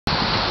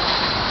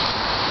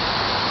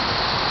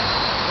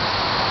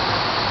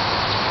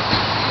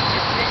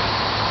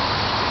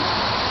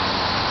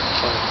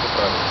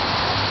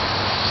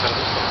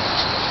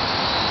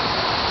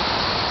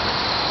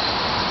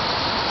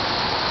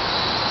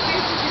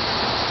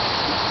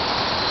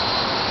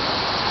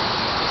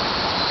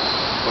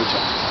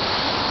Wolciek.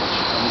 When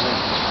she comes in,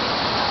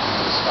 I'm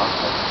going to stop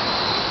her.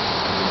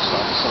 I'm going to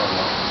stop the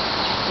Sylwia.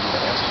 I'm going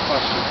to ask a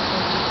question.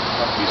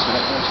 He's going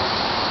to answer.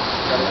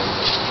 And then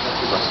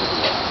the rest of the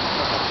way.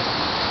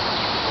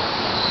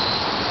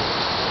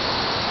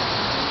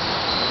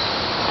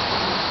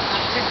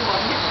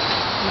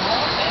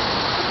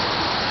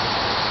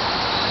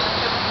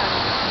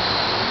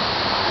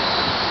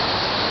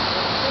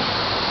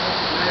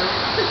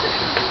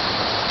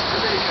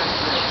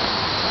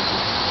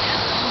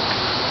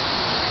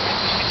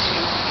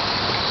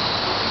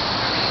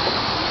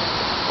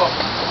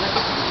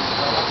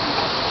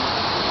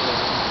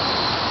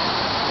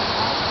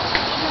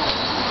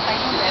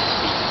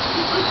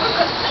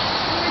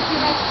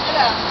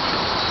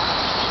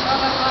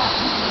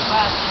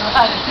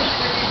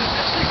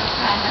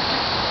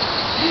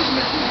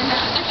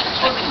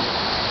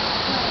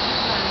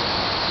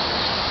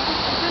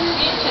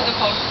 Zdjęcie do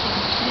Polski.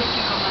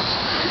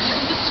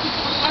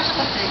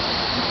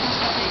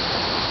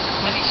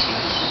 Marysi.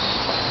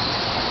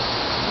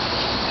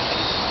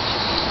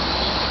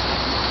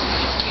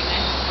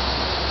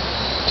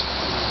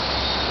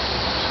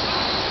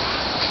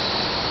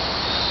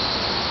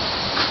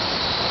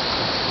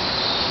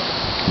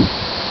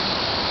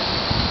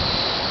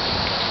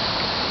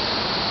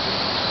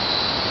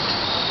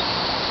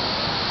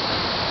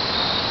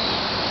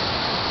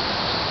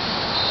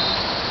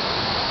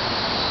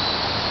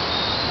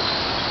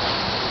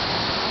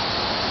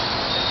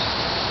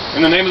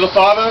 In the name of the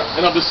Father,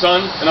 and of the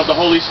Son, and of the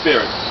Holy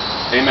Spirit.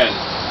 Amen.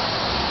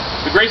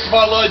 The grace of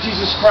our Lord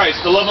Jesus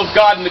Christ, the love of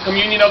God, and the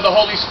communion of the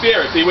Holy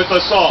Spirit be with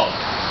us all.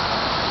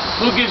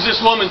 Who gives this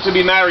woman to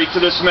be married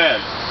to this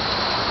man?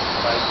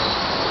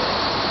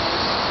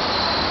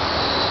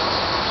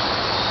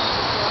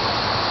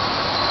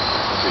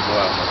 Okay, go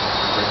out.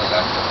 Bring her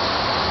back.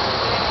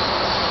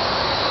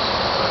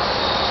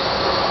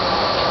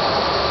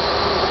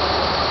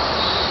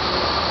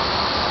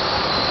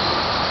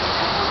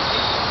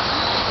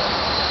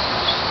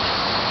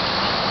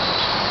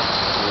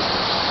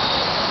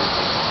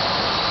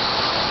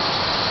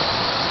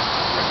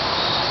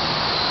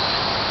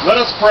 Let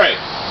us pray.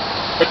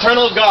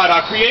 Eternal God,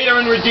 our Creator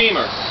and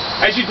Redeemer,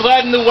 as you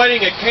gladdened the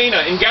wedding at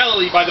Cana in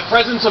Galilee by the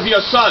presence of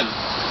your Son,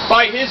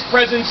 by His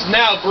presence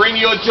now bring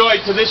your joy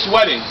to this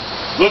wedding.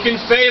 Look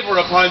in favor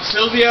upon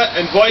Sylwia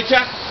and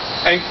Wolciek,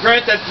 and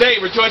grant that they,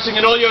 rejoicing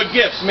in all your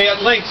gifts, may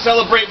at length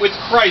celebrate with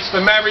Christ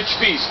the marriage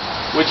feast,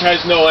 which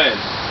has no end.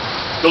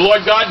 The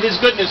Lord God in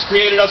His goodness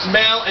created us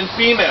male and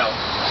female,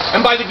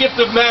 and by the gift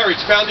of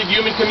marriage founded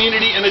human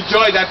community in a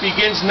joy that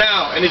begins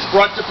now and is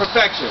brought to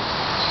perfection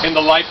in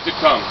the life to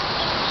come.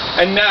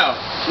 And now,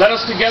 let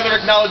us together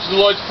acknowledge the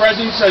Lord's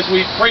presence as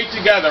we pray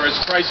together as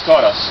Christ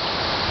taught us.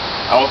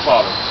 Our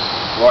Father,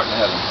 who art in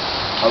heaven,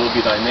 hallowed be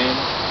thy name.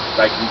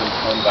 Thy kingdom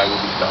come, thy will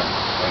be done,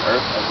 on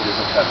earth as it is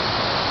in heaven.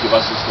 Give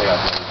us this day our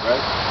daily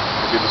bread.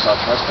 Forgive us our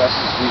trespasses,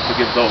 as we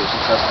forgive those who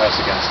trespass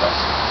against us.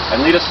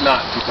 And lead us not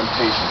into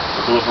temptation,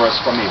 but deliver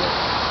us from evil.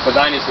 For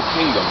thine is the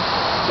kingdom,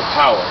 the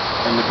power,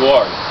 and the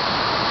glory,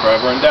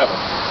 forever and ever.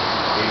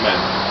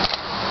 Amen.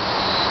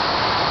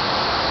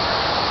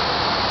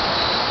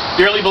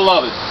 Dearly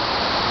beloved,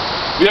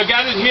 we are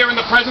gathered here in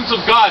the presence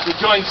of God to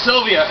join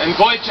Sylwia and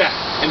Wolciek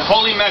in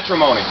holy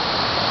matrimony.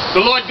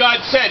 The Lord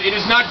God said, "It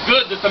is not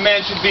good that the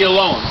man should be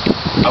alone.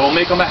 I will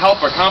make him a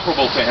helper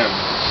comparable to him."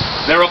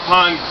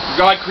 Thereupon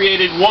God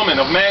created woman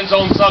of man's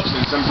own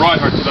substance and brought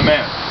her to the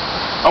man.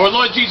 Our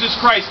Lord Jesus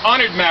Christ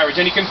honored marriage,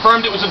 and He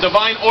confirmed it was a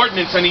divine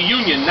ordinance and a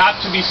union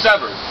not to be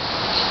severed.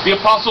 The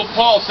Apostle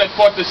Paul set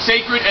forth the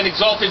sacred and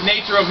exalted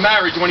nature of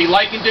marriage when he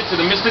likened it to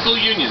the mystical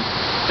union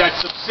that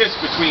subsists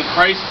between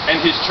Christ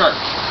and His church.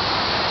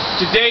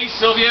 Today,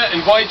 Sylwia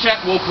and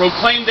Wolciek will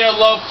proclaim their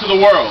love to the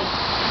world.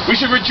 We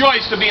should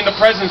rejoice to be in the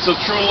presence of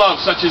true love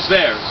such as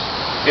theirs.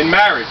 In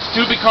marriage,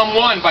 two become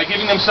one by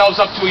giving themselves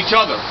up to each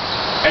other,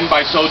 and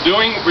by so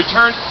doing,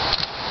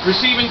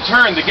 receive in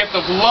turn the gift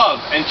of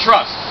love and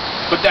trust.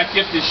 But that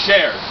gift is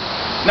shared,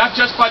 not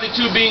just by the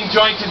two being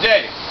joined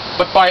today,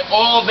 but by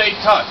all they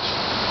touch,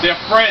 their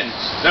friends,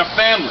 their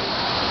family,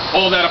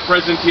 all that are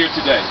present here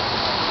today.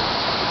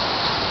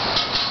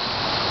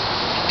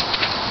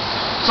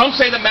 Some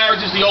say that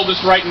marriage is the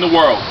oldest rite in the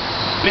world.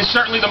 It is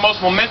certainly the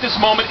most momentous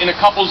moment in a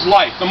couple's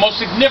life, the most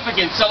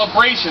significant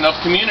celebration of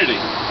community.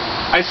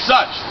 As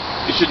such,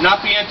 it should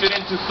not be entered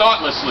into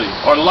thoughtlessly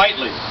or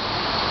lightly.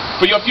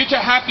 For your future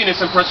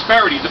happiness and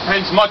prosperity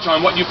depends much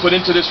on what you put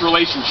into this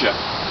relationship.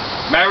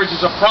 Marriage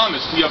is a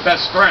promise to your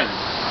best friend,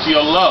 to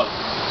your love,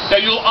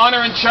 that you will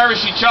honor and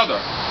cherish each other,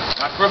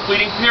 not for a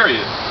fleeting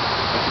period,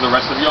 but for the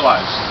rest of your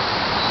lives.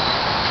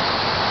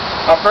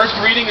 Our first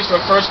reading is from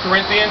 1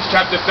 Corinthians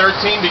chapter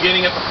 13,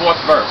 beginning at the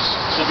 4th verse.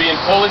 This will be in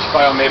Polish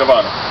by our maid of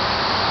honor.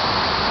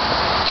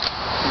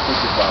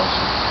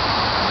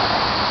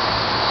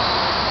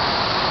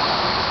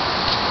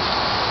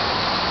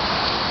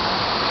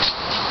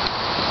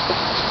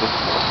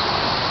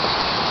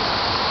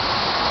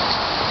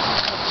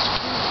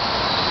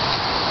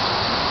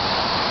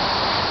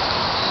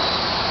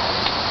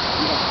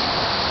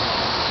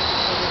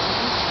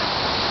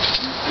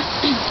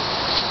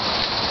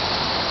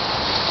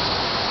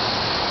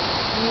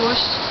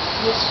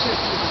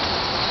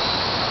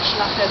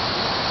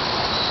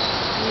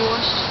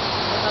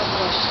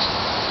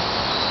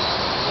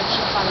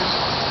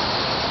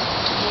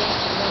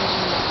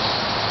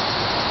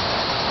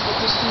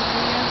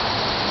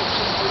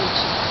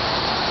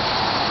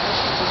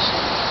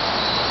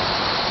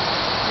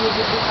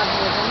 wybucha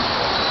gniewem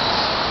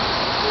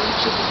i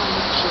liczy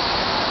wywołać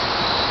wszystko.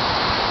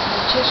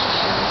 Nie cieszy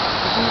się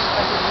z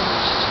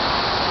niesprawiedliwości,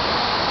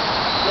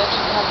 lecz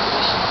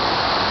raduje się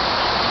prawdą.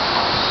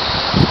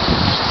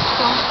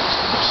 Wszystko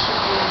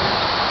wytrzymujemy,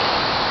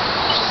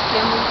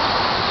 wszystkiemu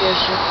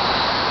wierzy,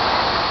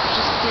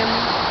 wszystkiemu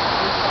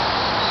ufa,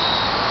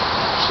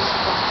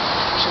 wszystko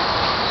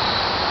czeka.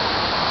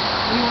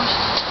 Miłość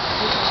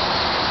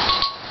zwycięża.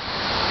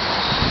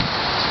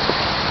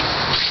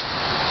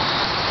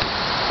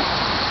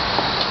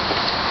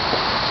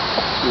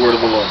 The word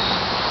of the Lord.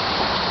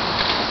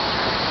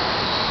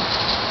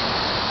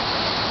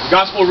 The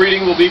gospel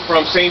reading will be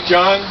from St.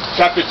 John,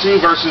 chapter 2,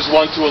 verses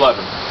 1 to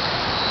 11.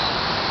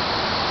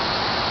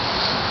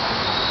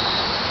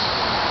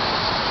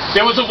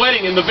 There was a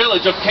wedding in the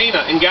village of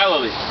Cana in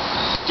Galilee.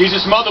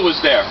 Jesus' mother was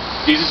there.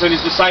 Jesus and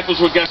his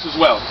disciples were guests as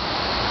well.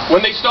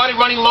 When they started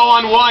running low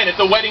on wine at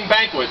the wedding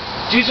banquet,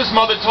 Jesus'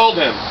 mother told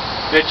him,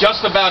 "They're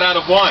just about out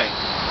of wine."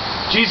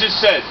 Jesus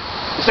said,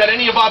 "Is that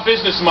any of our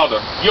business,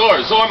 mother?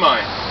 Yours or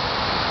mine?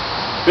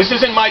 This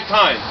isn't my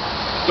time.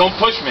 Don't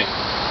push me."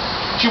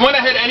 She went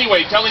ahead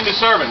anyway, telling the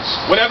servants,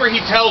 "Whatever he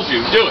tells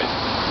you, do it."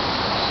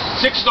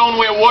 6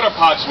 stoneware water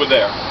pots were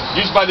there,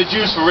 used by the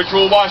Jews for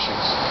ritual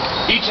washings.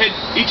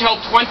 Each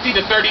held 20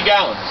 to 30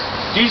 gallons.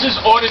 Jesus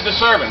ordered the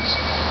servants,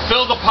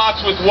 "Fill the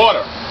pots with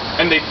water,"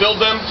 and they filled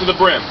them to the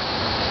brim.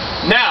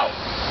 "Now,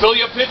 fill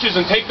your pitchers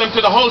and take them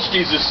to the host,"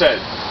 Jesus said,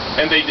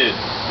 and they did.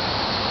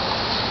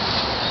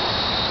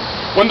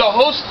 When the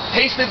host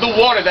tasted the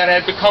water that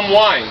had become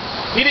wine,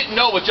 he didn't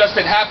know what just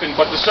had happened,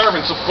 but the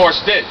servants, of course,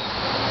 did.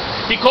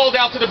 He called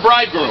out to the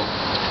bridegroom,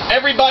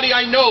 "Everybody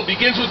I know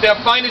begins with their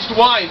finest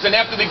wines, and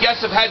after the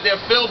guests have had their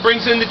fill,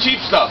 brings in the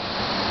cheap stuff.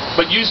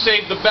 But you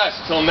saved the best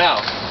till now."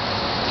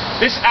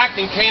 This act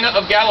in Cana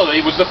of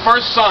Galilee was the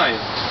first sign,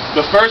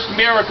 the first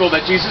miracle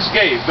that Jesus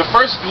gave, the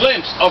first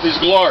glimpse of his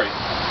glory,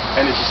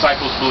 and his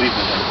disciples believed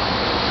in him.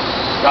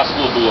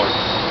 Gospel of the Lord.